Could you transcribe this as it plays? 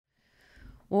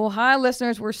Well, hi,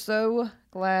 listeners. We're so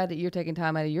glad that you're taking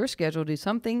time out of your schedule to do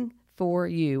something for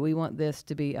you. We want this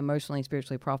to be emotionally and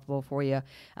spiritually profitable for you.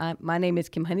 My name is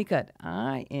Kim Honeycutt.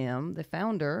 I am the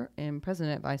founder and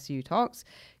president of icuTalks.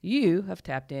 You have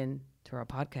tapped in to our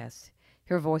podcast.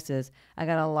 Hear voices. I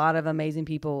got a lot of amazing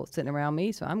people sitting around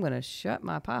me, so I'm going to shut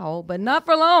my pie hole, but not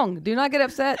for long. Do not get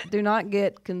upset. Do not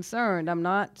get concerned. I'm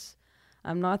not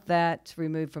that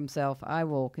removed from self. I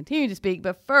will continue to speak,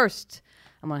 but first,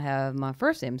 I'm going to have my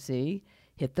first MC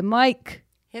hit the mic.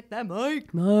 Hit the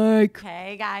mic. Mike.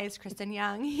 Hey guys, Kristin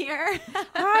Young here.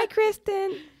 Hi,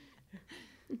 Kristin.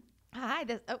 Hi.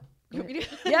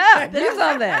 Yeah, do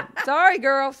something. Sorry,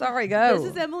 girl. Sorry, go.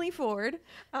 This is Emily Ford,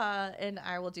 and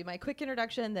I will do my quick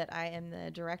introduction that I am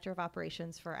the Director of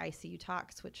Operations for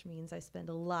icuTalks, which means I spend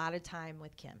a lot of time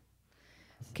with Kim.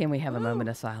 Can we have a moment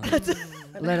of silence?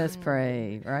 Let us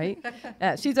pray, right?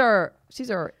 She's our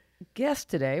guest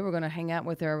today. We're going to hang out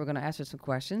with her. We're going to ask her some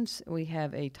questions. We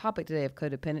have a topic today of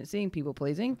codependency and people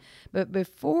pleasing. But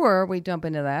before we jump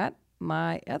into that,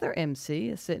 my other MC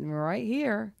is sitting right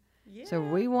here. Yeah. So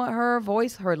we want her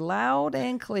voice heard loud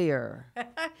and clear.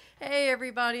 Hey,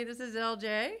 everybody. This is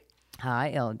LJ.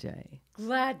 Hi, LJ.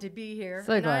 Glad to be here.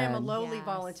 So glad. I am a lowly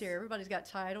volunteer. Everybody's got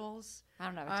titles. I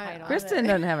don't have a title. Kristin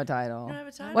doesn't have a title. You don't have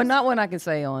a title? Well, not one I can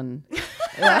say on.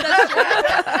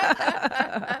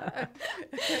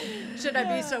 Should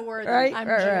I be so worthy? Right, I'm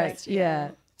right. just,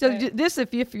 Yeah. So this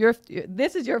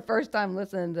is your first time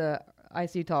listening to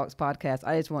icuTalks podcast,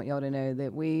 I just want y'all to know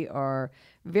that we are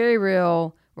very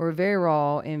real. We're very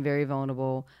raw and very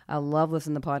vulnerable. I love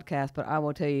listening to podcasts, but I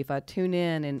will tell you, if I tune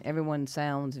in and everyone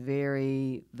sounds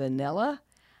very vanilla,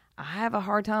 I have a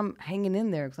hard time hanging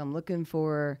in there because I'm looking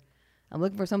for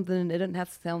something that doesn't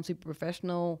have to sound super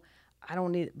professional. I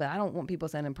don't want people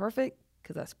sounding perfect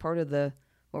because that's part of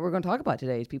what we're going to talk about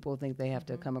today is people think they have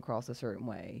to come across a certain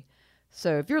way.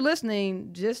 So if you're listening,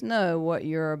 just know what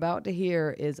you're about to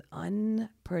hear is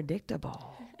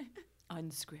unpredictable.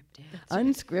 Unscripted.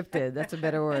 Unscripted. That's a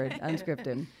better word.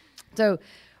 Unscripted. So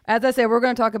as I said, we're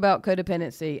going to talk about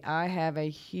codependency. I have a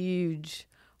huge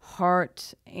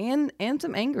heart and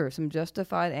some anger, some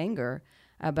justified anger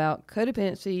about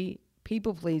codependency,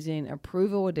 people-pleasing,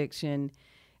 approval addiction.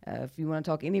 If you want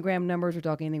to talk Enneagram numbers, we're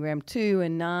talking Enneagram 2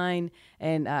 and 9.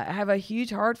 And I have a huge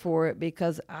heart for it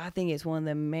because I think it's one of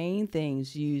the main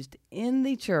things used in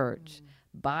the church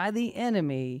by the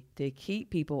enemy to keep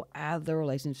people out of their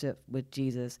relationship with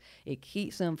Jesus. It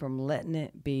keeps them from letting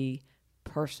it be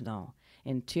personal.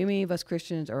 And too many of us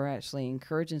Christians are actually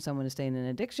encouraging someone to stay in an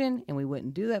addiction, and we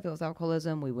wouldn't do that if it was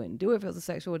alcoholism. We wouldn't do it if it was a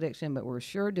sexual addiction, but we're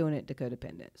sure doing it to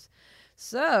codependence.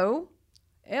 So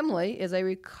Emily is a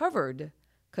recovered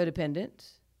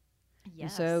codependent. Yes.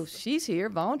 And so she's here,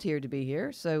 volunteered to be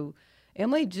here. So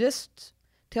Emily, just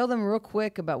tell them real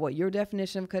quick about what your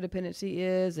definition of codependency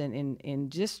is and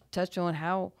just touch on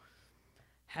how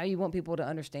you want people to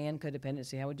understand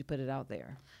codependency. How would you put it out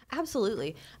there?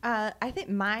 Absolutely. I think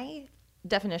my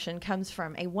definition comes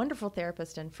from a wonderful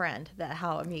therapist and friend that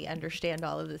helped me understand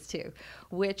all of this too,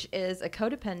 which is a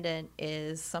codependent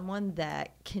is someone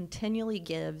that continually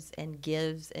gives and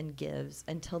gives and gives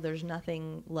until there's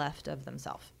nothing left of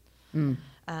themselves. And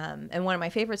one of my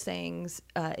favorite sayings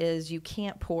is you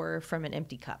can't pour from an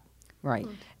empty cup. Right.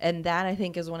 And that, I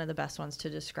think, is one of the best ones to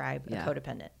describe a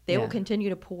codependent. They will continue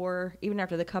to pour even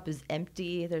after the cup is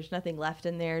empty. There's nothing left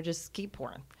in there. Just keep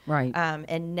pouring. Right.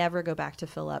 And never go back to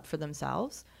fill up for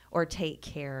themselves or take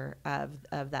care of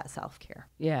that self-care.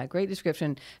 Yeah, great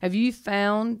description. Have you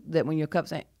found that when your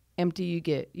cup's empty,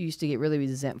 you used to get really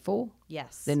resentful?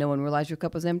 Yes. Then no one realized your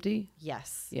cup was empty?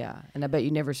 Yes. Yeah. And I bet you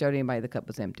never showed anybody the cup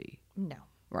was empty. No.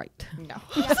 Right. No.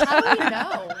 Yeah, how do we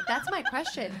know? That's my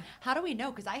question. How do we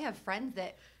know? Because I have friends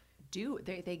that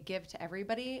they give to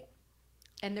everybody,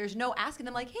 and there's no asking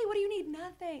them like, hey, what do you need?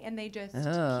 Nothing. And they just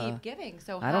keep giving.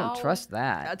 So I don't trust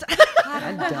that.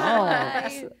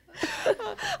 I don't.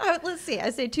 Let's see. I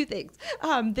say two things.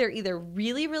 They're either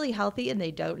really, really healthy and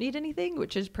they don't need anything,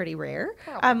 which is pretty rare.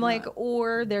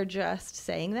 Or they're just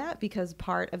saying that because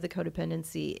part of the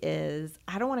codependency is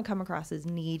I don't want to come across as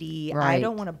needy. Right. I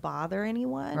don't want to bother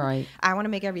anyone. Right. I want to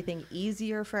make everything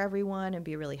easier for everyone and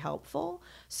be really helpful.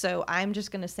 So I'm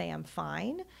just going to say I'm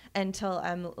fine until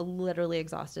I'm literally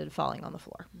exhausted, falling on the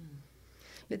floor.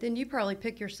 But then you probably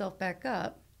pick yourself back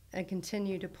up and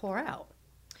continue to pour out.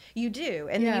 You do.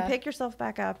 And then you pick yourself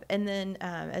back up. And then,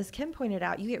 as Kim pointed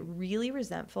out, you get really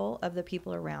resentful of the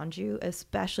people around you,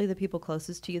 especially the people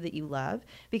closest to you that you love,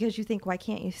 because you think, why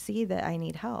can't you see that I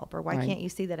need help? Or why can't you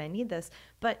see that I need this?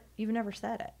 But you've never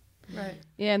said it. Right.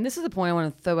 Yeah, and this is the point I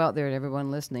want to throw out there to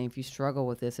everyone listening. If you struggle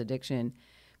with this addiction,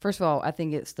 first of all, I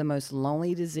think it's the most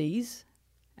lonely disease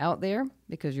out there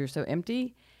because you're so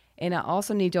empty. And I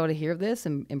also need y'all to hear this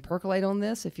and percolate on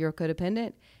this if you're a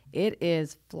codependent. It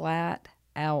is flat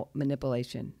out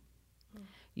manipulation.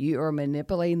 You are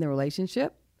manipulating the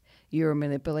relationship. You are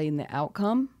manipulating the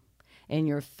outcome. And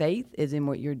your faith is in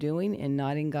what you're doing and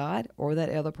not in God or that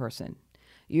other person.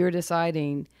 You're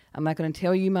deciding, I'm not going to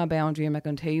tell you my boundary. I'm not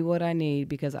going to tell you what I need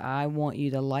because I want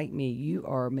you to like me. You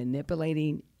are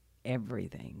manipulating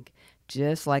everything,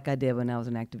 just like I did when I was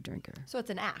an active drinker. So it's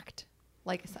an act.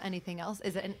 Like anything else?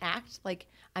 Is it an act? Like,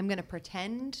 I'm going to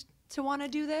pretend to want to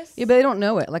do this? Yeah, but they don't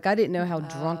know it. Like, I didn't know how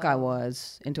drunk I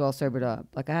was until I sobered up.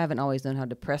 Like, I haven't always known how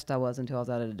depressed I was until I was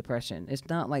out of the depression. It's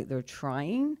not like they're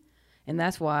trying. And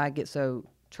that's why I get so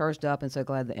charged up and so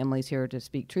glad that Emily's here to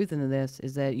speak truth into this,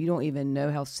 is that you don't even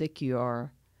know how sick you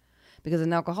are. Because as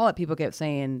an alcoholic, people kept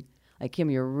saying, like, Kim,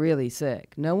 you're really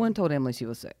sick. No one told Emily she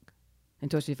was sick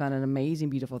until she found an amazing,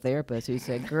 beautiful therapist who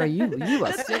said, girl, you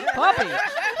a sick puppy.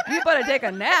 You better take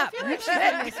a nap. I feel like she's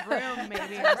in this room,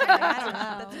 maybe. Or something. I don't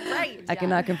know. That's right. I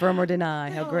cannot confirm or deny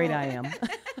how great I am.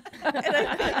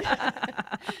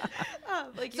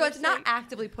 So it's not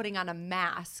actively putting on a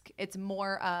mask. It's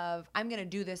more of, I'm going to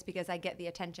do this because I get the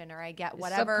attention or I get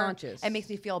whatever. Subconscious. It makes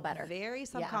me feel better. Very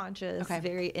subconscious. Okay.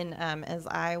 Very in as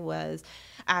I was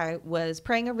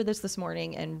praying over this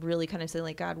morning and really kind of saying,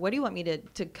 like, God, what do you want me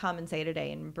to come and say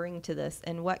today and bring to this?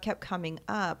 And what kept coming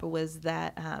up was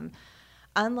that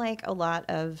unlike a lot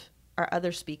of our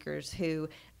other speakers who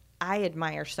I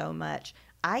admire so much,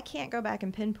 I can't go back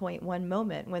and pinpoint one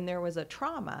moment when there was a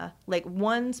trauma, like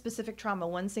one specific trauma,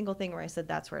 one single thing where I said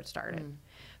that's where it started.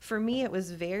 For me, it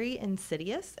was very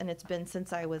insidious, and it's been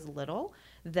since I was little,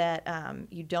 that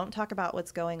you don't talk about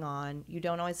what's going on. You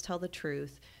don't always tell the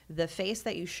truth. The face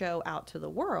that you show out to the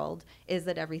world is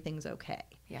that everything's okay.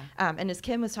 Yeah. And as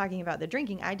Kim was talking about the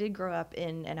drinking, I did grow up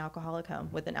in an alcoholic home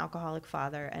with an alcoholic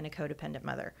father and a codependent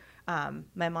mother.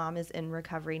 My mom is in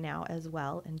recovery now as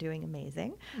well and doing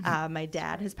amazing. My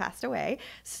dad has passed away.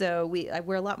 So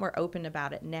we're a lot more open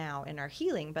about it now in our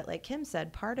healing. But like Kim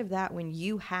said, part of that, when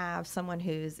you have someone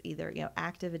who's either,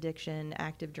 active addiction,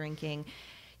 active drinking,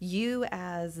 you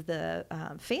as the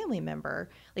family member,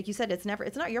 like you said, it's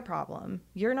not your problem.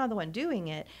 You're not the one doing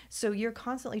it. So you're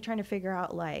constantly trying to figure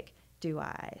out, like, do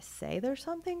I say there's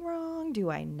something wrong?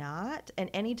 Do I not? And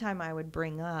anytime I would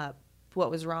bring up what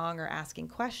was wrong or asking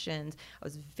questions, I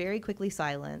was very quickly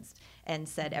silenced and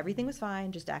said everything was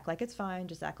fine. Just act like it's fine.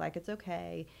 Just act like it's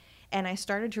okay. And I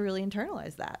started to really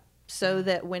internalize that, so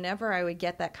that whenever I would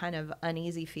get that kind of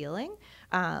uneasy feeling,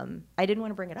 I didn't want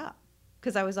to bring it up.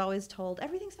 Because I was always told,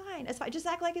 everything's fine. It's fine. Just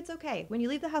act like it's okay. When you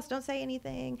leave the house, don't say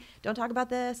anything. Don't talk about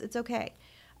this. It's okay.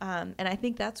 And I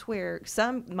think that's where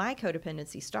my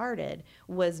codependency started,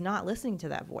 was not listening to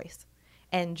that voice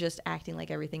and just acting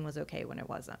like everything was okay when it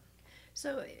wasn't.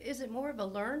 So is it more of a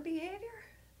learned behavior?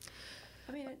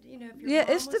 I mean, if your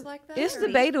mom was like that? It's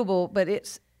debatable, but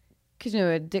it's because,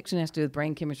 addiction has to do with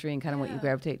brain chemistry and kind of what you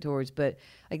gravitate towards. But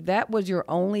like, that was your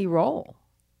only role.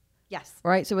 Yes.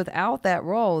 Right. So without that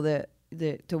role,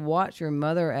 to watch your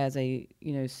mother as a,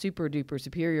 super duper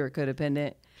superior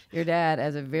codependent, your dad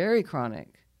as a very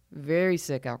chronic, very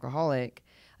sick alcoholic,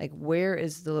 like, where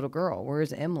is the little girl? Where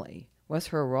is Emily? What's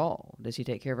her role? Does she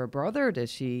take care of her brother? Does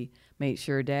she make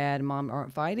sure dad and mom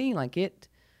aren't fighting? Like,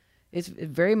 it's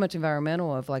very much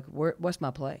environmental of, like, what's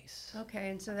my place? Okay,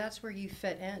 and so that's where you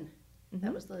fit in. Mm-hmm.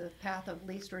 That was the path of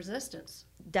least resistance.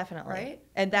 Definitely. Right?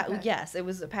 And that, yes, it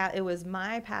was it was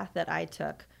my path that I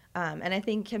took. And I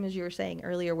think, Kim, as you were saying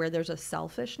earlier, where there's a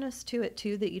selfishness to it,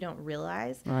 too, that you don't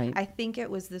realize. Right. I think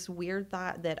it was this weird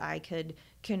thought that I could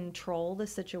control the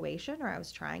situation, or I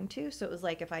was trying to. So it was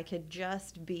like, if I could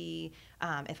just be,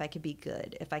 if I could be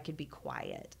good, if I could be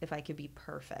quiet, if I could be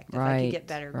perfect, if I could get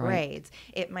better grades,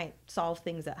 it might solve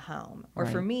things at home. Or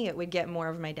for me, it would get more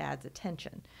of my dad's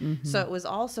attention. Mm-hmm. So it was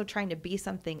also trying to be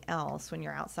something else when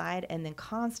you're outside, and then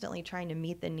constantly trying to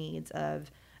meet the needs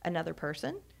of another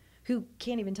person who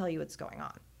can't even tell you what's going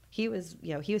on. He was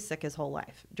sick his whole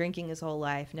life, drinking his whole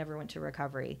life, never went to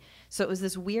recovery. So it was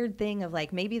this weird thing of,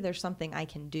 like, maybe there's something I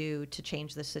can do to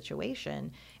change the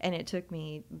situation. And it took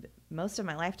me most of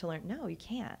my life to learn, no, you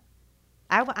can't.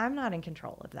 I'm not in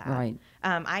control of that. Right.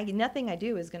 Nothing I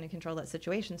do is going to control that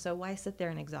situation. So why sit there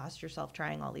and exhaust yourself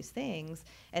trying all these things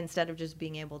instead of just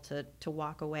being able to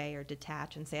walk away or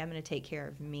detach and say, I'm going to take care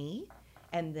of me,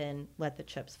 and then let the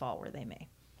chips fall where they may.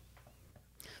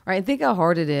 Right. And think how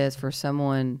hard it is for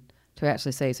someone to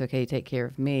actually say it's okay to take care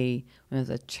of me when, as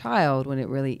a child, when it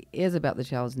really is about the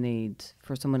child's needs,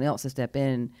 for someone else to step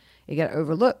in, it got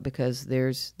overlooked because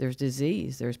there's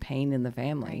disease, there's pain in the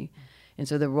family. Right. And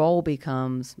so the role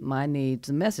becomes my needs,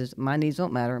 the message, my needs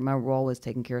don't matter. My role is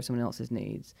taking care of someone else's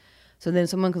needs. So then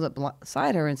someone comes up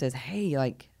beside her and says, hey,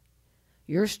 like,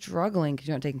 you're struggling because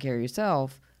you're not taking care of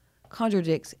yourself,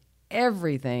 contradicts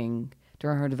everything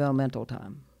during her developmental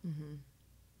time. Mm-hmm.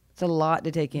 It's a lot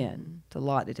to take in. It's a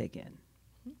lot to take in.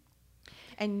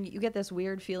 And you get this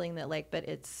weird feeling that, like, but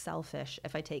it's selfish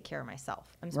if I take care of myself.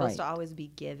 I'm supposed to always be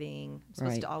giving. I'm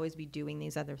supposed to always be doing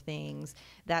these other things.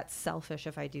 That's selfish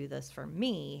if I do this for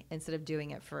me instead of doing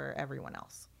it for everyone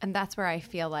else. And that's where I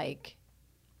feel like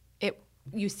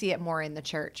you see it more in the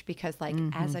church because, like,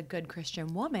 as a good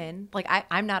Christian woman, like,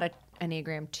 I'm not an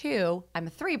Enneagram 2. I'm a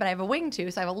 3, but I have a wing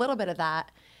 2, so I have a little bit of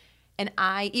that. And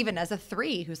I, even as a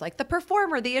 3, who's like the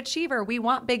performer, the achiever, we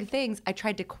want big things, I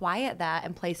tried to quiet that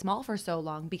and play small for so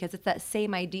long because it's that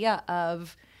same idea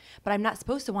of, but I'm not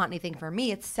supposed to want anything for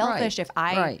me. It's selfish if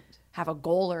I have a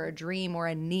goal or a dream or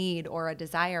a need or a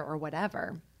desire or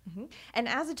whatever. Mm-hmm. And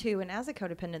as a 2 and as a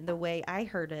codependent, the way I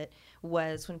heard it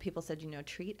was when people said,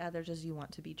 treat others as you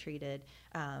want to be treated,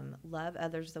 love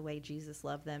others the way Jesus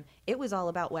loved them. It was all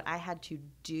about what I had to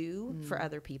do for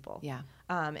other people. Yeah.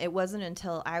 It wasn't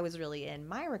until I was really in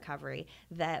my recovery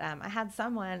that I had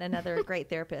another great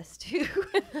therapist who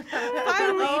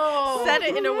finally said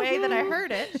it in a way that I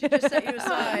heard it. She just set you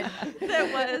aside.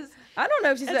 That was... I don't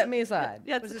know if she set me aside.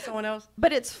 Was it someone else?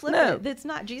 But it's flippant. No. It's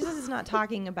not. Jesus is not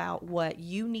talking about what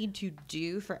you need to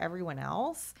do for everyone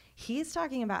else. He's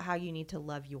talking about how you need to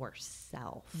love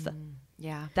yourself.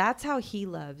 Yeah. That's how he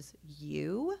loves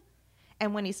you.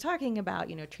 And when he's talking about,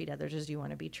 treat others as you want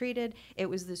to be treated, it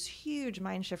was this huge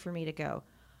mind shift for me to go,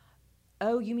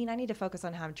 oh, you mean I need to focus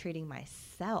on how I'm treating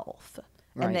myself?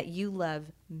 Right. And that you love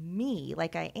me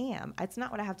like I am. It's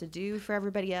not what I have to do for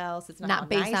everybody else. It's not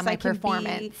based nice on my I can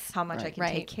performance. Be, how much I can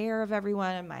take care of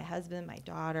everyone, my husband, my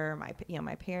daughter,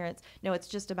 my parents. No, it's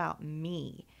just about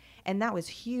me. And that was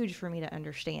huge for me to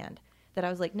understand. That I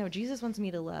was like, no, Jesus wants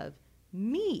me to love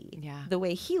me the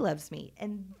way he loves me.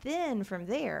 And then from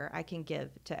there, I can give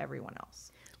to everyone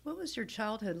else. What was your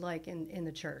childhood like in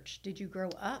the church? Did you grow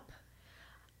up?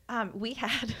 We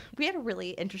had a really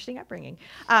interesting upbringing.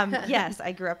 Yes,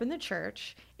 I grew up in the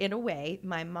church in a way.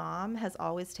 My mom has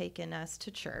always taken us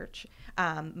to church.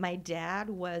 My dad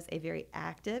was a very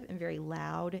active and very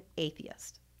loud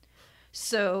atheist.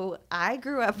 So I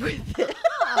grew up with it.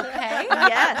 Okay.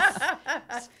 Yes.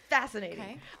 It's fascinating.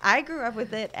 Okay. I grew up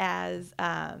with it as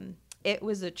it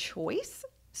was a choice.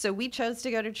 So we chose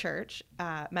to go to church.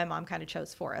 My mom kind of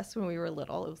chose for us when we were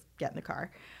little. It was get in the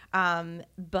car.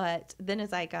 But then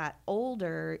as I got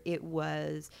older,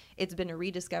 it's been a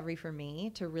rediscovery for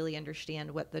me to really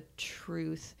understand what the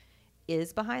truth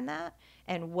is behind that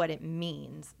and what it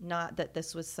means. Not that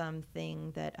this was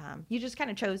something that you just kind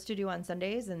of chose to do on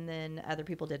Sundays and then other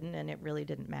people didn't and it really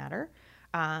didn't matter.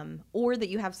 Or that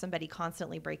you have somebody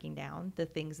constantly breaking down the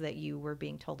things that you were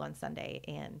being told on Sunday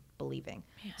and believing.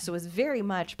 Man. So it was very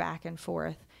much back and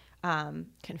forth.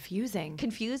 Confusing.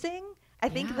 I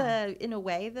think in a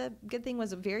way, the good thing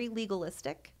was very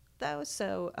legalistic, though.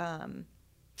 So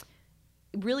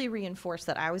really reinforced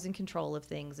that I was in control of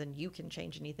things and you can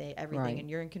change everything, and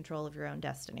you're in control of your own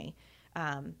destiny.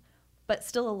 But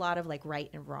still a lot of like right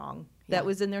and wrong that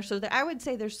was in there. So I would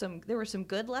say there were some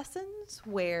good lessons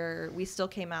where we still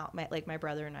came out, my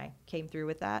brother and I came through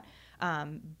with that.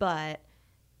 But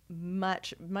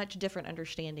much different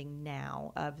understanding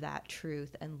now of that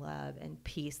truth and love and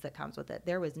peace that comes with it.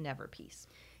 There was never peace.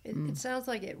 It sounds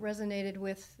like it resonated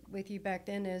with you back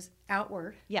then as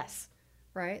outward. Yes.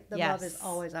 Right? The love is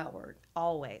always outward.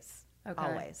 Always. Okay.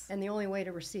 Always. And the only way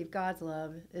to receive God's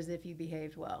love is if you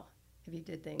behaved well, if you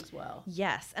did things well.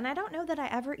 Yes. And I don't know that I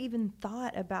ever even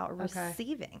thought about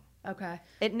receiving. Okay.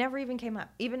 It never even came up.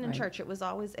 Even in church, it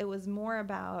was more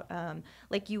about,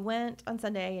 like you went on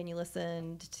Sunday and you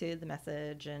listened to the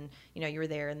message and, you were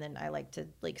there, and then I like to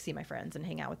see my friends and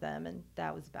hang out with them, and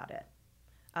that was about it.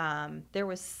 There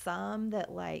was some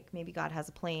that like maybe God has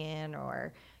a plan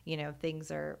or,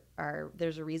 things are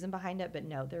there's a reason behind it, but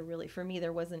no, for me,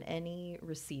 there wasn't any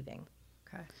receiving.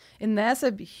 Okay. And that's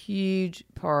a huge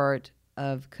part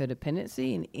of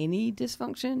codependency in any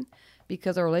dysfunction,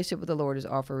 because our relationship with the Lord is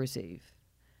offer receive.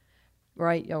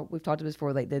 Right? We've talked about this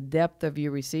before, like the depth of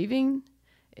your receiving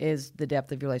is the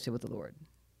depth of your relationship with the Lord.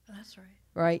 That's right.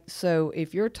 Right? So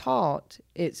if you're taught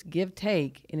it's give,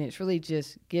 take, and it's really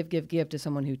just give to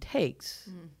someone who takes,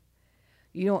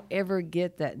 you don't ever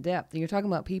get that depth. And you're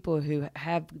talking about people who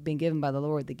have been given by the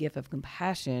Lord the gift of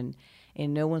compassion,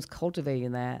 and no one's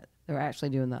cultivating that. They're actually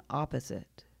doing the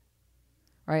opposite.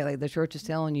 Right? Like the church is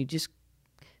telling you, just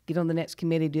get on the next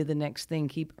committee, do the next thing,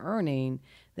 keep earning.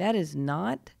 That is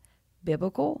not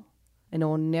biblical. and it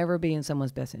will never be in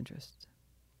someone's best interest.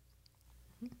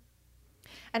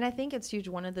 And I think it's huge.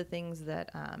 One of the things that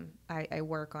I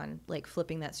work on, like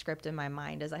flipping that script in my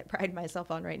mind, as I pride myself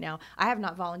on right now. I have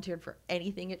not volunteered for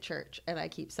anything at church, and I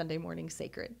keep Sunday mornings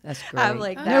sacred. That's great. I'm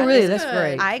like, no, really, that's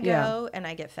great. I go and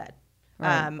I get fed.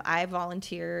 Right. I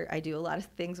volunteer. I do a lot of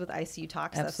things with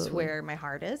icuTalks. That's where my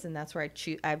heart is, and that's where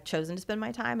I've chosen to spend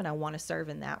my time, and I want to serve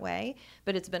in that way.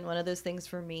 But it's been one of those things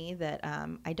for me that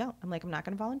I don't. I'm like, I'm not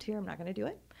going to volunteer. I'm not going to do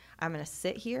it. I'm going to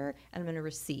sit here and I'm going to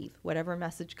receive whatever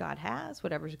message God has,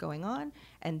 whatever's going on,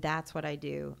 and that's what I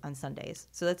do on Sundays.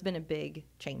 So that's been a big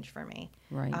change for me.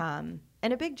 Right.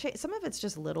 And a big change. Some of it's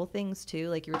just little things too,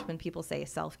 like when people say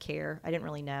self-care. I didn't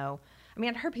really know. I mean,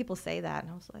 I'd heard people say that,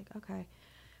 and I was like, okay.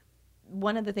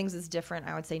 One of the things that's different,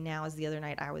 I would say now, is the other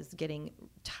night I was getting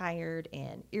tired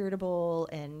and irritable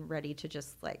and ready to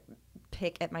just like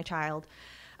pick at my child.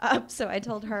 So I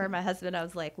told her, my husband, I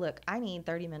was like, look, I need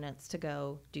 30 minutes to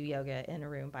go do yoga in a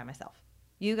room by myself.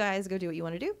 You guys go do what you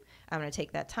want to do. I'm going to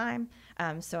take that time.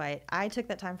 So I took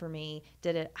that time for me,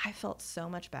 did it. I felt so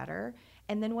much better.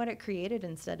 And then what it created,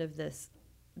 instead of this,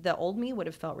 the old me would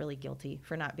have felt really guilty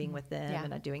for not being with them and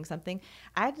not doing something.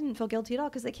 I didn't feel guilty at all,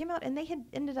 because they came out and they had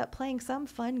ended up playing some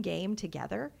fun game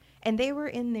together. And they were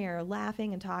in there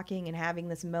laughing and talking and having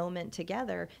this moment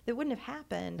together that wouldn't have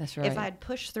happened if I'd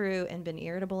pushed through and been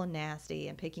irritable and nasty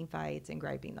and picking fights and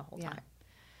griping the whole time.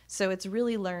 So it's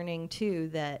really learning, too,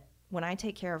 that when I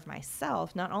take care of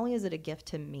myself, not only is it a gift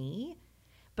to me,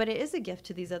 but it is a gift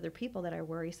to these other people that I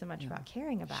worry so much about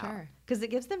caring about. Sure. Because it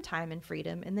gives them time and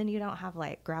freedom, and then you don't have,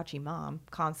 like, grouchy mom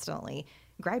constantly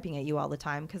griping at you all the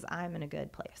time because I'm in a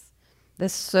good place.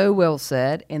 That's so well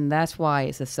said, and that's why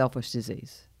it's a selfish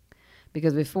disease.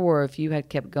 Because before, if you had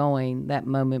kept going, that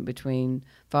moment between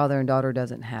father and daughter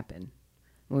doesn't happen.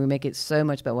 When we make it so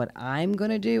much about what I'm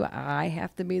going to do, I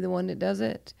have to be the one that does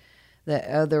it, that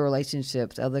other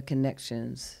relationships, other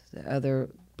connections, the other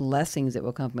blessings that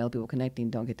will come from other people connecting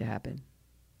don't get to happen.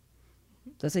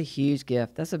 That's a huge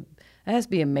gift. That has to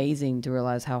be amazing to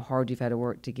realize how hard you've had to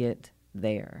work to get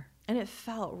there. And it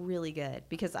felt really good,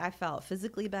 because I felt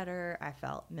physically better. I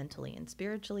felt mentally and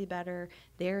spiritually better.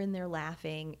 They're in there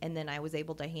laughing. And then I was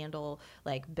able to handle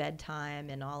like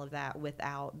bedtime and all of that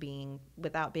without being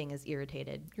as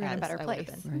irritated. You're in a better I place. would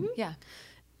have been. Right. Yeah.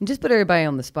 And just put everybody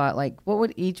on the spot. Like, what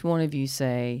would each one of you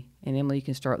say? And Emily, you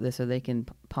can start this so they can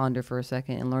ponder for a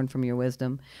second and learn from your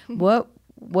wisdom.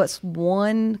 What's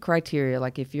one criteria?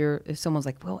 Like, if someone's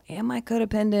like, well, am I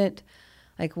codependent?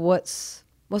 Like, what's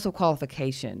a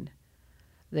qualification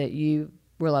that you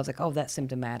realize, like, oh, that's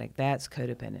symptomatic, that's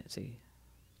codependency?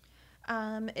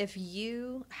 If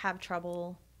you have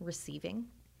trouble receiving,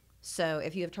 so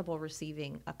if you have trouble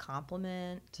receiving a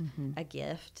compliment, a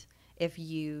gift, if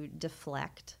you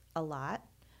deflect a lot,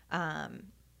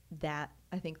 that,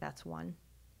 I think that's one.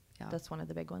 Yeah. That's one of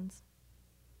the big ones.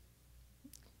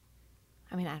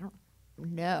 I mean, I don't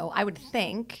know. I would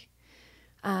think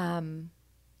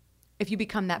if you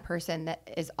become that person that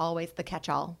is always the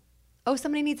catch-all. Oh,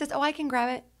 somebody needs this. Oh, I can grab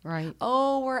it. Right.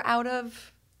 Oh, we're out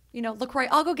of, LaCroix.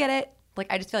 I'll go get it. Like,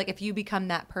 I just feel like if you become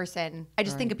that person, I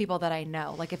just think of people that I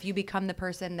know. Like, if you become the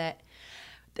person that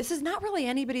this is not really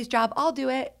anybody's job, I'll do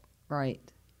it. Right.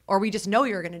 Or we just know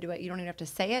you're going to do it. You don't even have to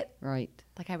say it. Right.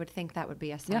 Like, I would think that would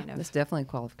be a sign of that's definitely a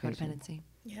qualification. codependency.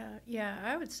 Yeah.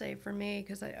 I would say for me,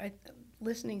 because I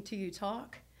listening to you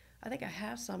talk, I think I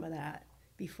have some of that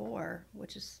before,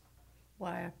 which is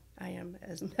why I am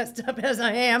as messed up as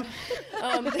I am.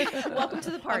 Welcome to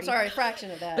the party. I'm sorry, a fraction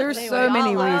of that. There's But so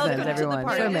many welcome reasons, to the everyone.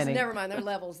 party. So Just many. never mind, there are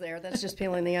levels there. That's just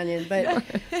peeling the onion. But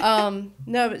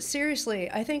no, but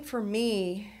seriously, I think for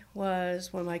me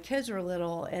was when my kids were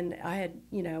little and I had,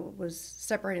 was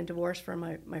separated and divorced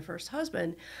from my first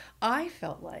husband, I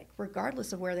felt like,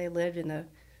 regardless of where they lived in the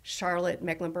Charlotte,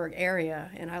 Mecklenburg area,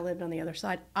 and I lived on the other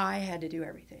side, I had to do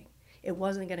everything. It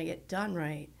wasn't going to get done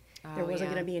right. There wasn't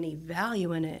going to be any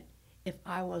value in it if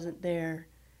I wasn't there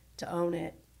to own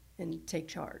it and take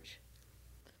charge.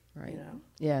 Right.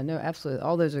 Yeah, no, absolutely.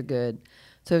 All those are good.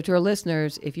 So to our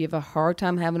listeners, if you have a hard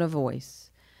time having a voice,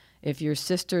 if your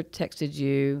sister texted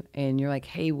you and you're like,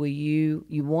 hey, you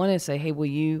want to say, hey, will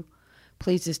you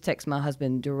please just text my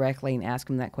husband directly and ask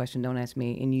him that question, don't ask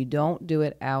me, and you don't do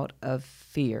it out of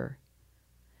fear,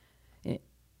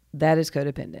 that is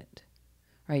codependent.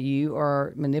 Right? You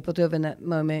are manipulative in that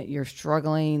moment. You're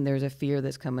struggling. There's a fear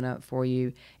that's coming up for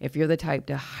you. If you're the type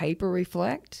to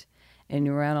hyper-reflect and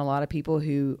you're around a lot of people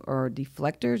who are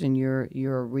deflectors and you're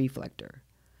a reflector,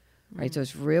 right? So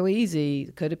it's really easy.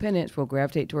 Codependents will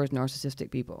gravitate towards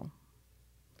narcissistic people.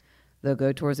 They'll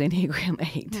go towards Enneagram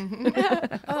 8.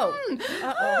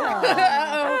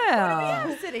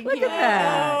 Yeah. Sitting Look here. at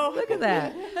that. Look at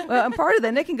that. Well, and part of that,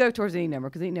 and it can go towards the E number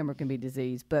because the E number can be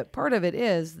disease. But part of it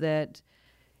is that,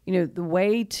 the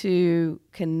way to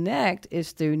connect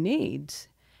is through needs.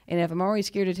 And if I'm already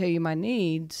scared to tell you my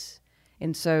needs,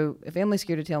 and so if Emily's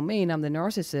scared to tell me and I'm the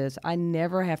narcissist, I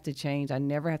never have to change. I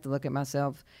never have to look at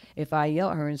myself. If I yell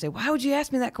at her and say, why would you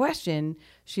ask me that question?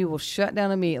 She will shut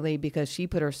down immediately because she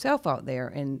put herself out there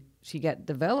and she got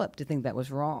developed to think that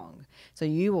was wrong. So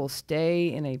you will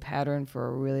stay in a pattern for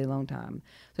a really long time.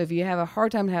 So if you have a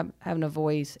hard time having a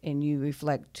voice and you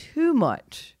reflect too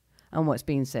much on what's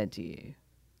being said to you,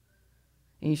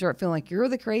 and you start feeling like you're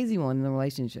the crazy one in the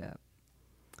relationship,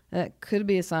 that could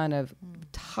be a sign of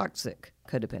toxic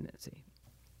codependency.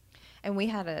 And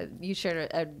you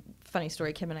shared a funny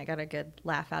story, Kim, and I got a good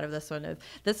laugh out of this one.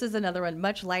 This is another one,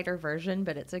 much lighter version,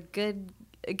 but it's a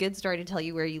good story to tell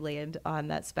you where you land on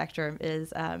that spectrum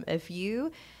is if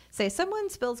you say someone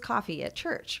spills coffee at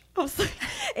church,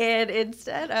 and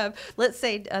instead of, let's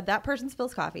say that person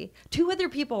spills coffee, 2 other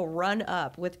people run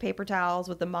up with paper towels,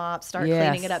 with the mop, start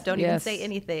cleaning it up, don't even say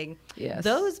anything. Yes.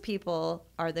 Those people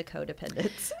are the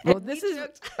codependents. Well, this is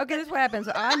what happens.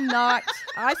 I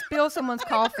spill someone's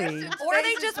coffee. Or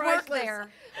they just work there.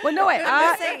 Well, no, wait.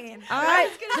 saying.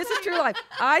 This is true life.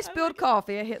 I spilled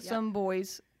coffee. I hit some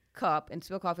boy's cup and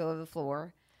spilled coffee all over the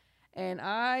floor. And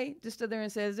I just stood there and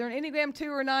said, is there an Enneagram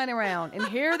 2 or 9 around? And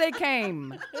here they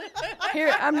came.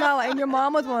 Here, I'm not like, and your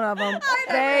mom was one of them.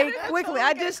 They quickly,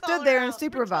 I just stood there and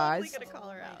supervised.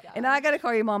 And I got to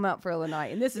call your mom out for the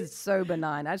night. And this is so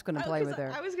benign. I'm just going to play with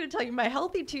her. I was going to tell you, my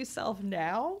healthy 2 self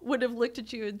now would have looked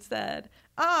at you and said,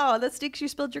 oh, that stinks, you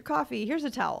spilled your coffee. Here's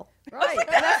a towel. Right. And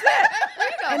that's it.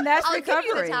 And that's I'll recovery.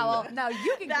 give you the towel. Now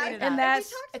you can clean it up. And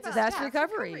that's step.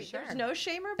 recovery. Sure. There's no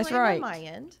shame or That's blame right. on my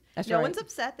end. That's no right. one's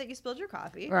upset that you spilled your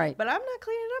coffee. Right. But I'm not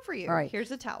cleaning it up for you. Right.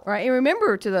 Here's a towel. Right. And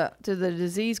remember, to the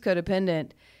disease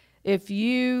codependent, if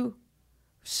you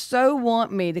so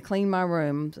want me to clean my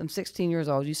room, I'm 16 years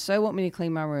old, you so want me to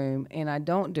clean my room and I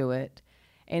don't do it,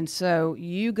 and so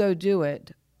you go do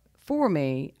it for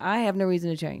me, I have no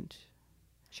reason to change.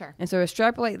 Sure. And so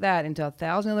extrapolate that into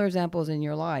 1,000 other examples in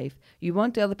your life. You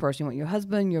want the other person, you want your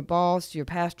husband, your boss, your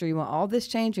pastor, you want all this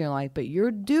change in your life, but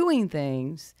you're doing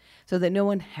things so that no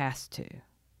one has to.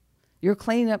 You're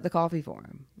cleaning up the coffee for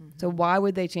them. Mm-hmm. So why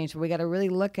would they change? So we got to really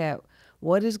look at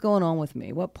what is going on with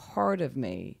me. What part of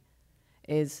me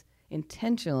is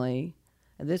intentionally,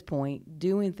 at this point,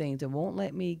 doing things that won't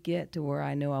let me get to where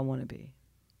I know I want to be.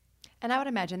 And I would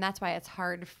imagine that's why it's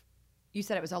hard. You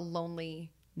said it was a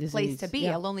lonely Disease. place to be,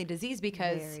 Yeah. a lonely disease,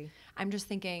 because Very. I'm just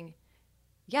thinking,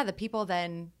 yeah, the people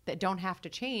then that don't have to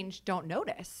change don't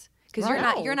notice. Because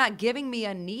Right. you're not giving me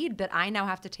a need that I now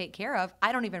have to take care of.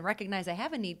 I don't even recognize I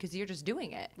have a need because you're just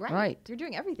doing it. Right. You're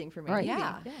doing everything for me. Right.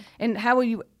 Yeah. And how will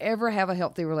you ever have a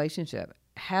healthy relationship,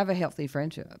 have a healthy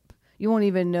friendship? You won't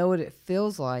even know what it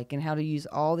feels like and how to use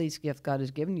all these gifts God has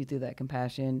given you through that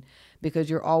compassion, because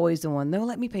you're always the one, no,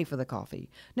 let me pay for the coffee.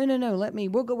 No,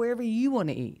 we'll go wherever you want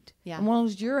to eat. Yeah. And as long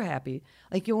as you're happy,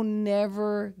 like, you'll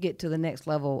never get to the next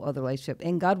level of the relationship.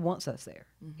 And God wants us there.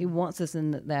 Mm-hmm. He wants us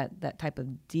in that type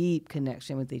of deep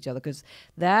connection with each other, because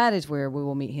that is where we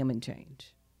will meet Him and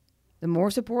change. The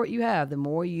more support you have, the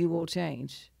more you will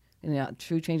change. And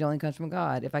true change only comes from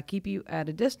God. If I keep you at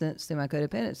a distance through my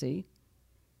codependency,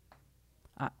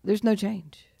 there's no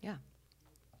change. Yeah.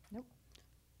 Nope.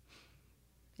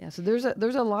 Yeah. So there's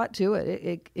a lot to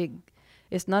it.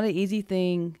 It's not an easy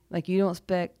thing. Like, you don't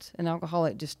expect an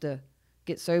alcoholic just to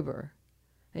get sober.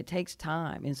 It takes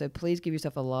time, and so please give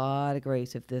yourself a lot of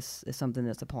grace if this is something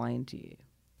that's applying to you.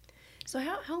 So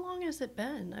how long has it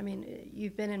been? I mean,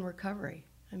 you've been in recovery.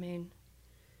 I mean,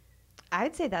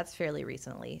 I'd say that's fairly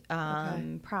recently.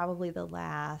 Okay. Probably the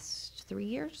last 3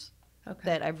 years. Okay.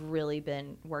 That I've really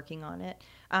been working on it.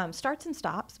 Starts and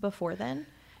stops before then.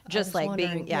 I Just was like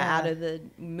wondering,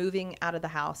 being moving out of the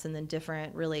house, and then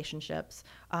different relationships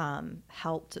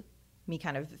helped me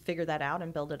kind of figure that out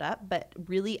and build it up. But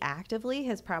really actively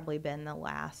has probably been the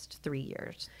last 3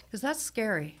 years. because that's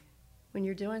scary when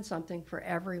you're doing something for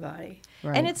everybody.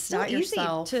 Right. And it's still Not easy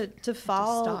yourself, to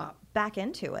fall stop. back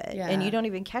into it, Yeah. and you don't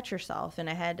even catch yourself. And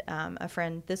I had a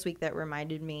friend this week that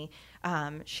reminded me,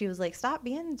 she was like, stop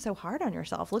being so hard on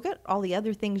yourself. Look at all the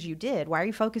other things you did. Why are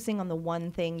you focusing on the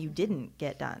one thing you didn't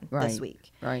get done this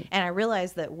week? Right. And I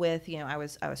realized that with, I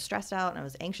was stressed out and I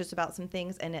was anxious about some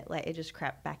things, and it just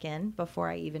crept back in before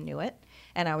I even knew it.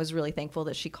 And I was really thankful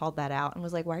that she called that out and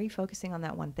was like, why are you focusing on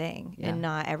that one thing and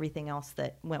not everything else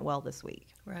that went well this week?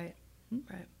 Right.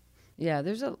 Right. Yeah,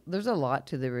 there's a lot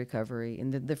to the recovery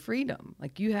and the freedom.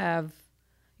 Like, you have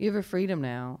a freedom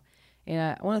now,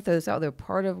 And I want to throw this out there.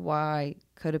 Part of why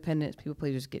codependents, people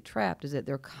pleasers get trapped is that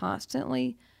they're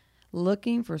constantly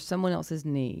looking for someone else's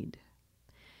need.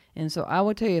 And so I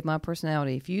will tell you, if my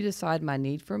personality, if you decide my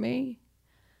need for me,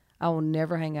 I will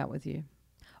never hang out with you.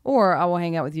 Or I will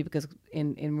hang out with you because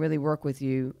and really work with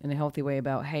you in a healthy way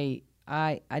about, hey,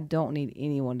 I don't need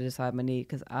anyone to decide my need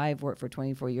because I've worked for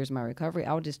 24 years in my recovery.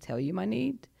 I will just tell you my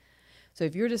need. So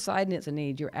if you're deciding it's a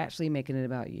need, you're actually making it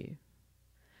about you.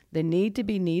 The need to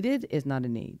be needed is not a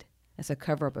need. It's a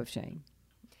cover-up of shame.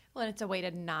 Well, and it's a way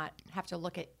to not have to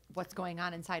look at what's going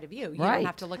on inside of you. You Right. don't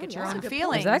have to look at your that's a own good point.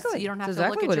 feelings. Exactly. You don't have That's to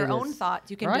exactly look at what your it own is. thoughts.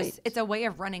 You can Right. just, it's a way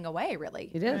of running away, really.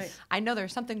 It is. Right. I know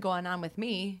there's something going on with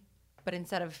me, but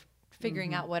instead of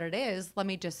figuring out what it is, let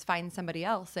me just find somebody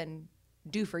else and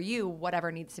do for you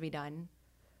whatever needs to be done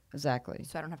Exactly.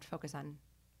 so I don't have to focus on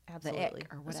Absolutely. the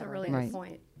ick or That's a whatever. really Right. good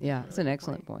point. Yeah, it's an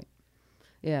excellent point.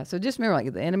 Yeah, so just remember,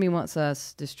 like, the enemy wants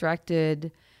us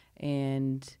distracted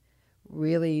and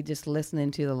really just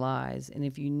listening to the lies. And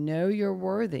if you know you're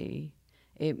worthy,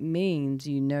 it means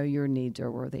you know your needs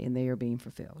are worthy and they are being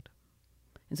fulfilled.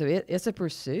 And so it's a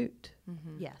pursuit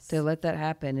Yes. to let that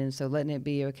happen. And so letting it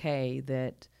be okay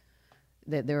that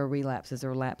there are relapses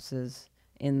or lapses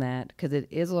in that, because it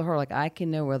is a little hard. Like, I can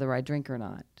know whether I drink or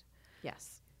not.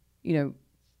 Yes. You know,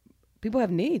 people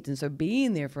have needs, and so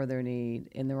being there for their need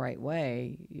in the right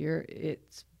way, you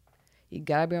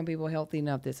gotta be on people healthy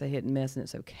enough that's a hit and miss, and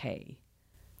it's okay.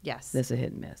 Yes. That's a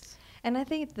hit and miss. And I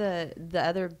think the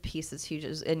other piece that's huge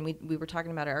is, and we were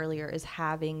talking about it earlier, is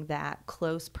having that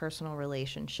close personal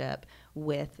relationship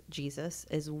with Jesus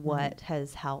is what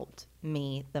has helped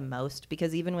me the most.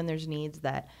 Because even when there's needs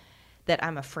that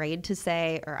I'm afraid to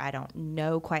say, or I don't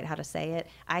know quite how to say it,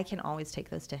 I can always take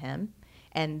those to him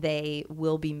and they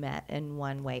will be met in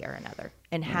one way or another.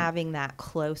 And having that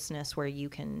closeness where you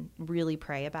can really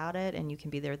pray about it and you can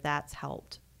be there, that's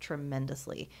helped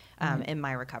tremendously in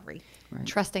my recovery. Right.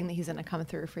 Trusting that he's going to come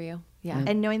through for you. Yeah.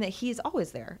 And knowing that he's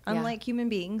always there, Yeah. unlike human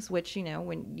beings, which, you know,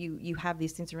 when you have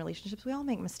these things in relationships, we all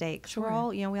make mistakes. Sure. We're all,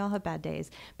 we all have bad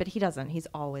days, but he doesn't. He's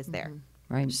always there.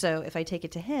 Right. So if I take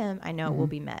it to him, I know it will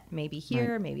be met. Maybe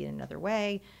here, maybe in another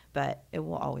way, but it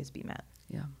will always be met.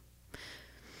 Yeah.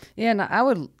 Yeah, and I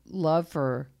would love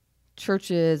for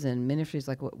churches and ministries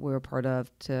like what we're a part of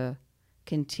to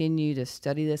continue to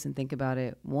study this and think about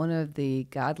it. One of the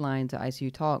guidelines of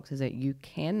icuTalks is that you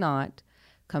cannot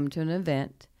come to an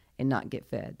event and not get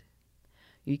fed.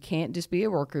 You can't just be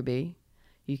a worker bee.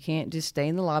 You can't just stay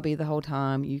in the lobby the whole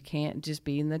time. You can't just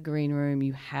be in the green room.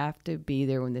 You have to be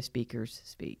there when the speakers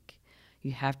speak.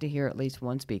 You have to hear at least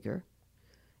one speaker,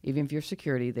 even if you're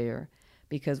security there,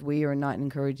 because we are not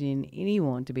encouraging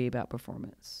anyone to be about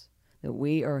performance. That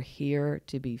we are here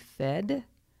to be fed,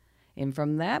 and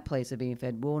from that place of being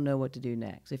fed, we'll know what to do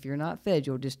next. If you're not fed,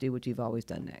 you'll just do what you've always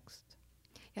done next.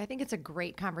 Yeah, I think it's a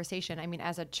great conversation. I mean,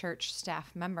 as a church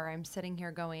staff member, I'm sitting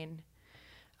here going,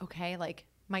 okay, like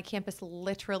my campus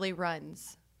literally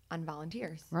runs on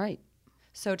volunteers. Right.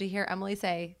 So to hear Emily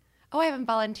say, oh, I haven't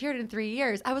volunteered in 3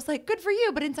 years, I was like, good for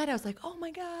you. But inside I was like, oh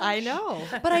my gosh. I know.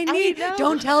 But I need, know.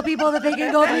 don't tell people that they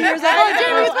can go 3 years at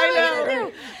volunteering. What am I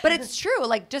gonna do? But it's true.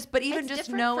 Like but even It's just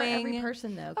different knowing. for every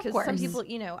person though, Of because course. some people,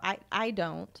 I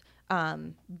don't.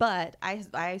 But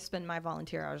I spend my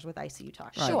volunteer hours with icuTalks.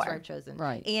 Right. That's Sure. where I've chosen.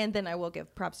 Right. And then I will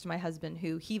give props to my husband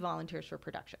who he volunteers for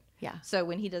production. Yeah. So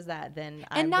when he does that, then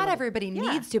And not everybody Yeah.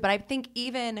 needs to, but I think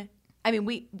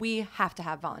we have to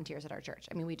have volunteers at our church.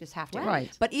 I mean, we just have to.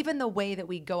 Right. But even the way that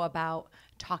we go about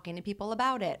talking to people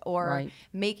about it or Right.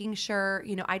 making sure,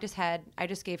 I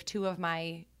just gave 2 of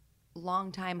my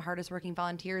longtime hardest working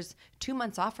volunteers 2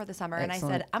 months off for the summer. And I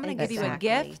Excellent. said, I'm going to give you a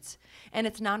Exactly. gift and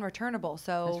it's non-returnable.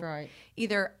 So That's right.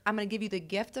 either I'm going to give you the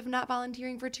gift of not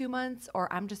volunteering for 2 months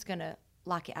or I'm just going to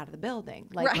lock you out of the building.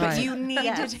 Like, Right. but Right. you need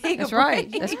Yes. to take That's a right.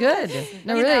 break. That's good.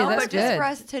 No, You really, know, that's but just good. for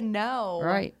us to know.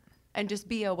 Right. And just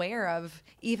be aware of,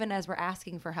 even as we're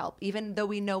asking for help, even though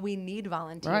we know we need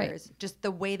volunteers, just the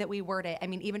way that we word it. I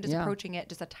mean, even just Yeah. approaching it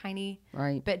just a tiny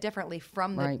Right. bit differently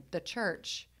from Right. the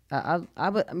church. I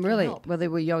would really, help.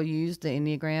 whether y'all use the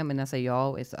Enneagram, and I say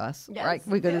y'all, it's us, Yes. right?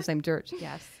 We go to the same church.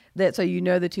 Yes. That so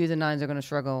the 2s and 9s are going to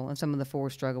struggle, and some of the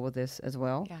 4s struggle with this as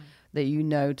well. Yeah.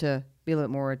 That to be a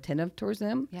little more attentive towards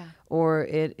them. Yeah. Or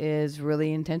it is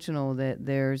really intentional that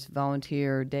there's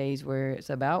volunteer days where it's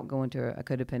about going to a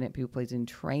codependent people pleasing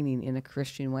training in a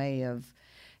Christian way of,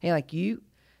 hey, like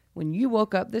when you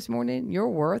woke up this morning, your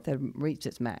worth had reached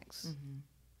its max. Mm-hmm.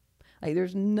 Like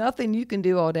there's nothing you can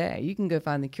do all day. You can go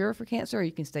find the cure for cancer, or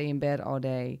you can stay in bed all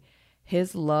day.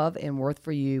 His love and worth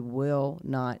for you will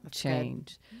not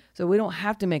change. So we don't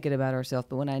have to make it about ourselves.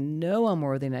 But when I know I'm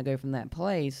worthy and I go from that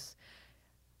place,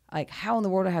 like, how in the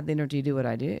world do I have the energy to do what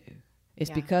I do? It's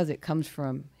because it comes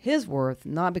from his worth,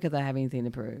 not because I have anything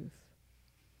to prove.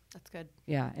 That's good.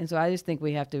 Yeah, and so I just think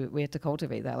we have to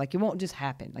cultivate that. Like, it won't just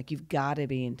happen. Like, you've got to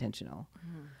be intentional.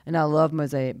 Mm-hmm. And I love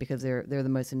Mosaic because they're the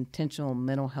most intentional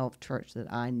mental health church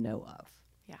that I know of.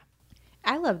 Yeah,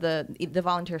 I love the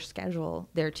volunteer schedule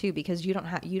there too, because you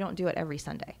don't do it every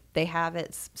Sunday. They have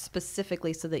it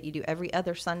specifically so that you do every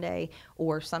other Sunday,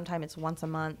 or sometime it's once a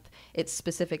month. It's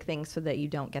specific things so that you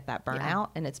don't get that burnout,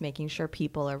 and it's making sure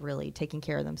people are really taking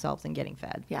care of themselves and getting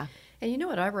fed. Yeah. And you know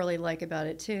what I really like about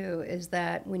it too is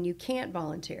that when you can't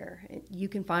volunteer, you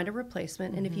can find a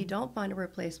replacement, and if you don't find a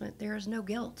replacement, there is no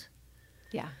guilt.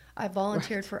 Yeah. I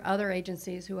volunteered for other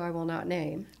agencies who I will not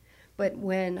name, but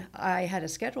when I had a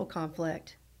schedule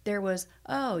conflict, there was,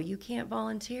 oh, you can't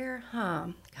volunteer? Huh.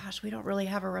 Gosh, we don't really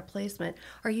have a replacement.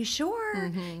 Are you sure?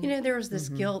 You know, there was this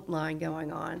guilt line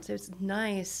going on. So it's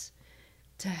nice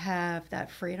to have that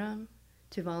freedom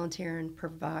to volunteer and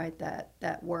provide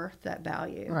that worth, that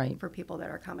value for people that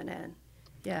are coming in.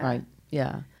 Yeah. Right.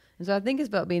 Yeah. And so I think it's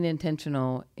about being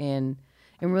intentional, and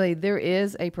really there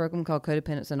is a program called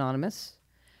Codependence Anonymous.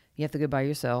 You have to go by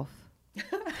yourself.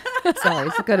 Sorry,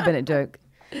 it's a codependent joke.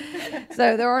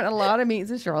 So there aren't a lot of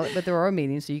meetings in Charlotte, but there are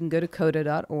meetings. So you can go to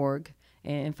coda.org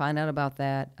and find out about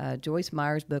that. Joyce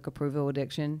Meyer's book, Approval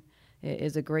Addiction,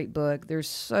 is a great book. There's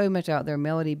so much out there.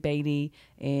 Melody Beatty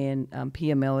and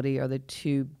Pia Melody are the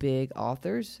two big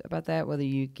authors about that, whether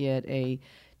you get a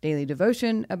daily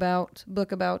devotion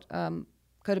book about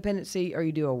codependency, or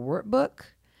you do a workbook.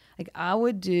 Like, I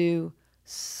would do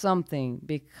something,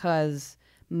 because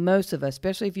most of us,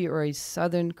 especially if you are a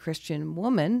Southern Christian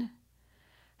woman,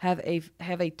 have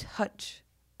a touch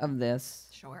of this.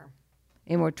 Sure.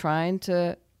 And we're trying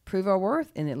to prove our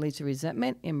worth, and it leads to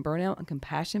resentment and burnout and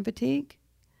compassion fatigue.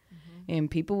 And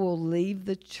people will leave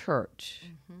the church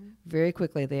very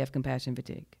quickly if they have compassion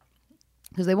fatigue,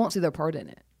 because they won't see their part in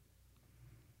it.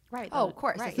 Right. Oh, of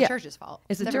course. Right. It's the church's fault.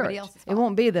 It's the everybody church. else's fault. It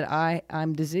won't be that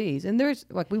I'm diseased. And there's,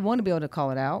 like, we want to be able to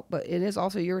call it out, but it is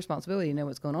also your responsibility to know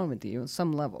what's going on with you on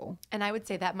some level. And I would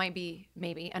say that might be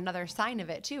maybe another sign of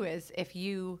it too, is if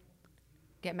you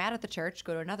get mad at the church,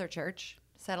 go to another church,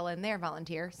 settle in there,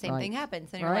 volunteer, same thing happens.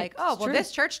 And you're like, oh, It's well, true.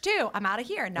 this church too. I'm out of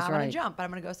here. Now I'm going right. to jump, but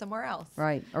I'm going to go somewhere else.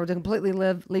 Right. Or to completely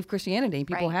leave Christianity.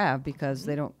 People Right. have, because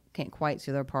they can't quite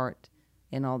see their part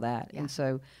in all that. And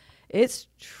so it's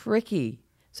tricky.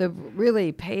 So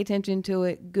really pay attention to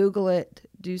it, Google it,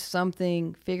 do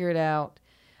something, figure it out.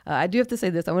 I do have to say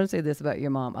this. I want to say this about your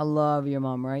mom. I love your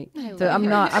mom, right?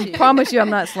 I promise you I'm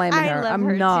not slamming her.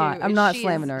 I'm not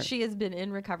slamming her. She has been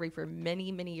in recovery for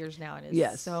many, many years now, and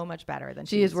is so much better than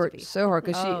she has worked so hard,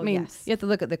 because you have to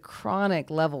look at the chronic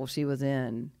level she was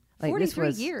in. Like, 43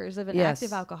 years of an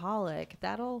active alcoholic.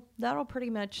 That'll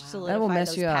pretty much solidify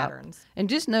those patterns. Up. And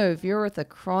just know, if you're with a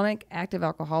chronic active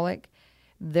alcoholic,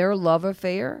 their love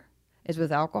affair is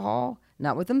with alcohol,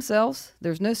 not with themselves.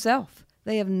 There's no self.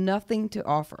 They have nothing to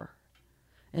offer.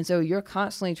 And so you're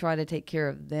constantly trying to take care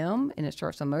of them, and it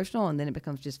starts emotional, and then it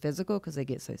becomes just physical because they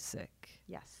get so sick.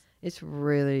 Yes. It's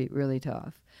really, really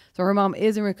tough. So her mom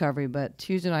is in recovery, but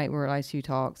Tuesday night we're at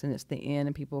icuTalks, and it's the end,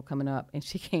 and people coming up, and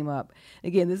she came up.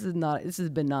 Again, this is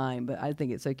benign, but I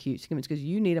think it's so cute. She came up, she goes,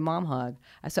 "You need a mom hug."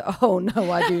 I said, "Oh,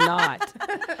 no, I do not."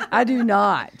 I do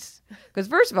not. Because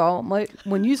first of all,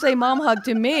 when you say mom hug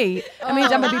to me, it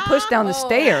means I'm going to be pushed down the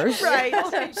stairs.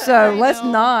 Right. So let's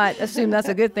not assume that's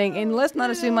a good thing. And let's not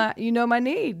assume my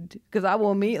need, because I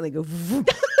will immediately go,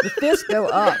 the fists go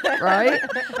up, right?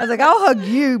 I was like, I'll hug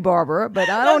you, Barbara, but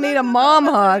I don't need a mom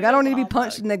hug. I don't need to be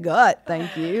punched in the gut.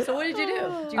 Thank you. So what did you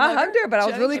do? I hugged her, but I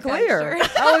was really clear.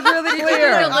 I was really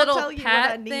clear. A little tell you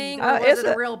pat what I need. thing, or was it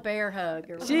a real bear hug?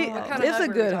 Or what kind of It's hug a were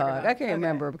we good talking hug. about? I can't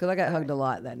remember, because I got hugged a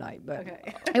lot that night, but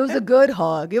Okay. it was a good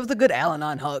hug. It was a good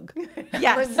Al-Anon hug.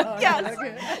 Yes. Yes.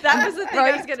 Okay. That was the thing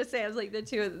I Right. was going to say. I was like, the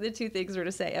two things were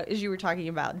to say, as you were talking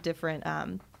about different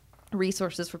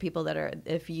resources for people that are,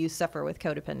 if you suffer with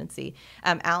codependency.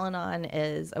 Al-Anon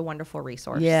is a wonderful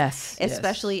resource. Yes.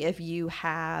 Especially if you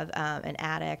have an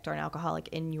addict or an alcoholic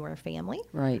in your family.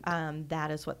 Right. That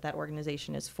is what that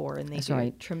organization is for, and they That's do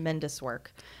right. tremendous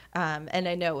work. And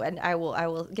I know, and I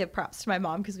will give props to my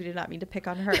mom, because we did not mean to pick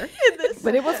on her in this.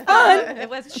 But it was fun. It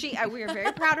was we are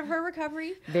very proud of her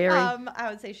recovery. Very. I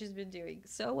would say she's been doing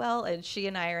so well, and she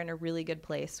and I are in a really good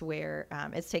place where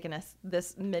it's taken us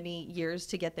this many years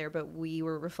to get there, but we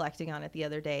were reflecting on it the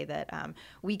other day that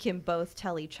we can both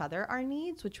tell each other our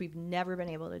needs, which we've never been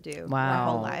able to do our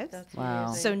whole lives. That's Wow.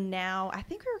 amazing. So now I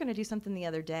think we were going to do something the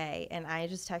other day, and I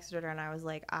just texted her and I was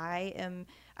like, I am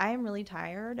really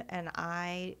tired, and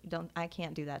I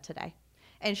can't do that today.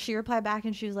 And she replied back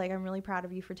and she was like, I'm really proud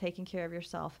of you for taking care of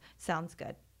yourself. Sounds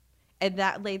good. And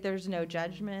that, like, there's no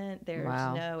judgment. There's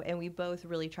no, and we both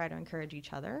really try to encourage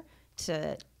each other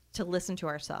to listen to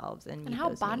ourselves and meet how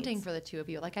those bonding needs. for the two of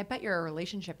you. Like, I bet your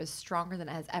relationship is stronger than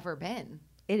it has ever been.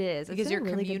 It is. Because It's you're in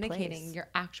a really good communicating place. your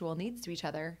actual needs to each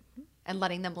other and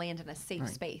letting them land in a safe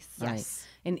space. Yes.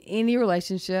 In any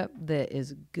relationship that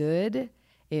is good,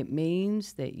 it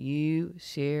means that you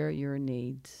share your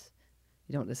needs.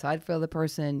 You don't decide for the other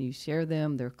person. You share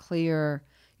them. They're clear.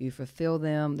 You fulfill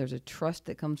them. There's a trust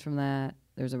that comes from that.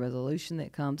 There's a resolution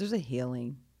that comes. There's a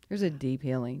healing. There's a deep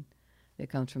healing that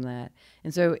comes from that.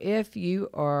 And so if you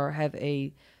have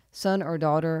a son or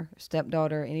daughter,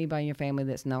 stepdaughter, anybody in your family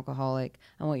that's an alcoholic,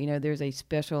 I want you to know there's a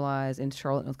specialized in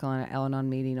Charlotte, North Carolina, Al-Anon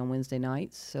meeting on Wednesday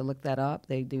nights. So look that up.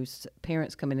 They do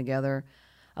parents coming together.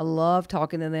 I love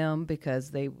talking to them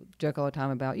because they joke all the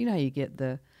time about, you know how you get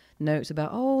the notes about,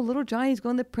 oh, little Johnny's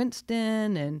going to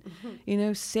Princeton and, you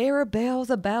know, Sarah Bell's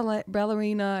a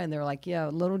ballerina. And they're like, yeah,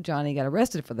 little Johnny got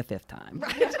arrested for the 5th time.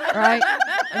 Right?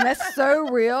 And that's so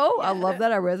real. I love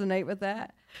that. I resonate with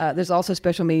that. There's also a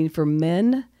special meeting for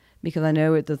men because I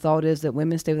know the thought is that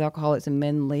women stay with alcoholics and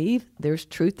men leave. There's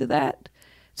truth to that.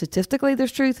 Statistically,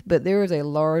 there's truth, but there is a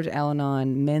large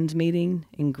Al-Anon men's meeting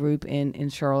in group in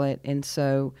Charlotte. And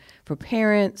so for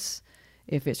parents,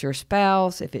 if it's your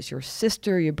spouse, if it's your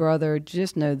sister, your brother,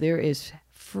 just know there is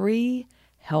free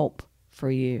help for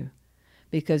you.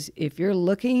 Because if you're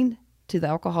looking to the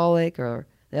alcoholic or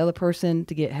the other person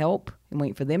to get help and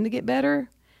wait for them to get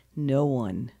better, no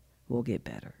one will get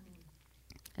better.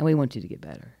 And we want you to get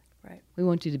better. Right. We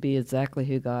want you to be exactly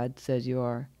who God says you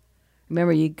are.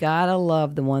 Remember, you gotta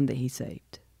love the one that he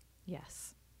saved.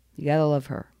 Yes. You gotta love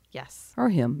her. Yes. Or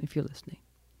him, if you're listening.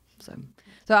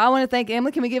 So I want to thank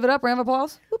Emily. Can we give it up? Round of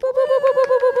applause. Whoop, whoop, whoop, whoop,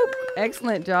 whoop, whoop, whoop.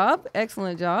 Excellent job.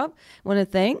 Excellent job. I want to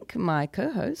thank my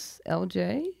co-host,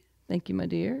 LJ. Thank you, my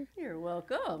dear. You're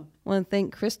welcome. I want to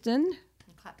thank Kristin.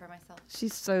 Clap for myself.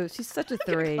 She's such a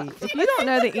 3. If you don't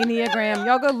know the Enneagram,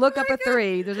 y'all go look up a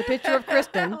 3. There's a picture of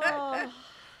Kristin.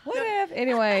 Whatever.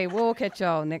 Anyway, we'll catch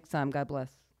y'all next time. God bless.